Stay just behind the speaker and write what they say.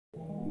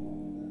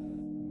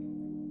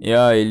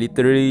Yeah, it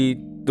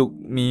literally took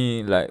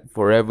me like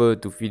forever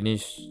to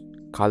finish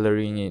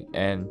coloring it,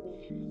 and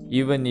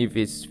even if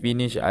it's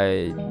finished,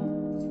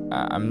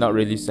 I'm not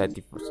really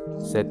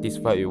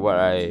satisfied with what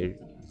I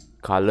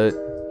colored.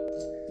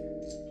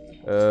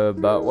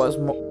 But what's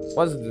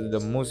the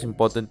most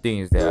important thing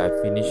is that I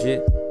finish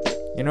it.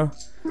 You know,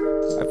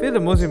 I feel the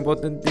most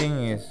important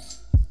thing is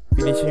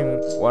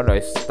finishing what I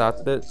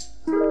started.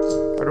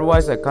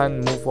 Otherwise, I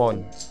can't move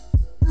on.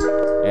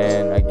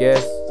 And I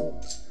guess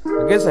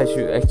I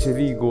should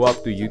actually go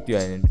up to YouTube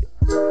and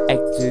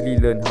actually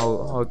learn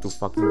how to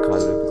fucking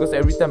color, because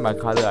every time I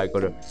color I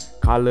gotta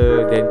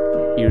color then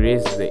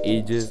erase the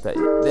edges. Like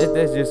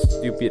that's just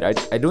stupid.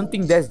 I don't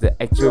think that's the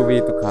actual way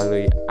to color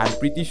it. I'm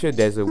pretty sure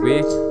there's a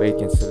way where you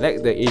can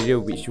select the area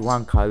which you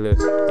want color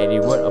and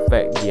it won't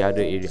affect the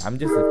other area. I'm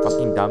just a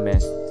fucking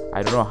dumbass.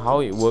 I don't know how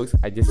it works.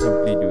 I just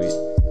simply do it.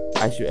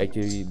 I should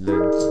actually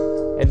learn.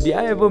 And did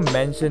I ever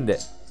mention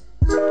that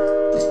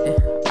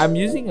I'm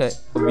using a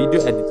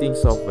video editing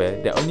software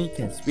that only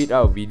can speed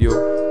up a video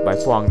by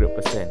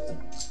 400%.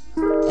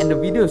 And the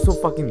video is so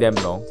fucking damn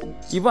long.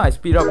 Even I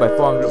speed up by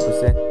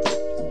 400%,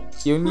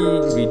 it only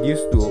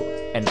reduced to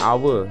an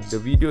hour. The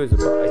video is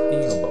about, I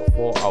think, about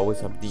 4 hours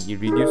something. It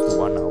reduced to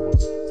 1 hour.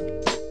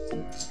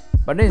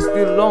 But then it's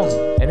still long.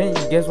 And then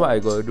guess what I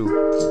gotta do?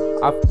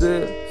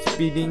 After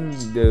speeding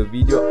the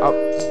video up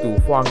to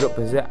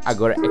 400%, I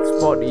gotta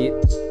export it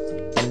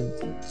and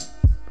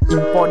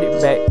import it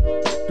back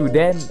to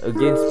then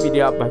again speed it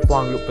up by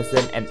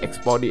 400% and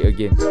export it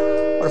again.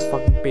 What a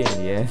fucking pain in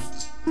the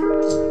ass.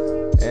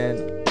 And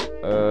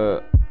I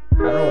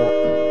don't know.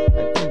 I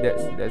think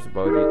that's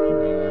about it.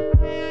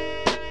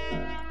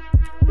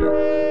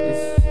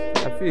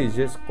 I feel it's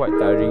just quite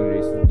tiring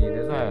recently.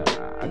 That's why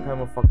I can't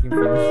even fucking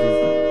finish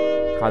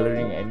this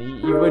coloring. And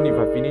even if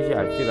I finish it,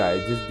 I feel like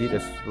I just did a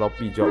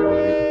sloppy job of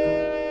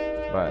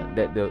it. But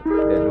that don't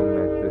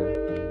matter.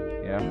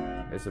 Yeah,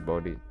 that's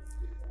about it.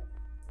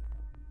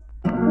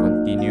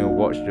 Continue,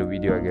 watch the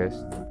video, I guess.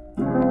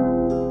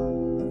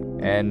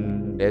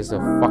 And there's a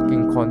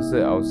fucking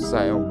concert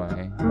outside of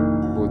my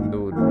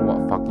condo. Don't know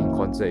what fucking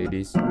concert it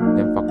is.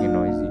 Damn fucking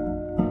noisy.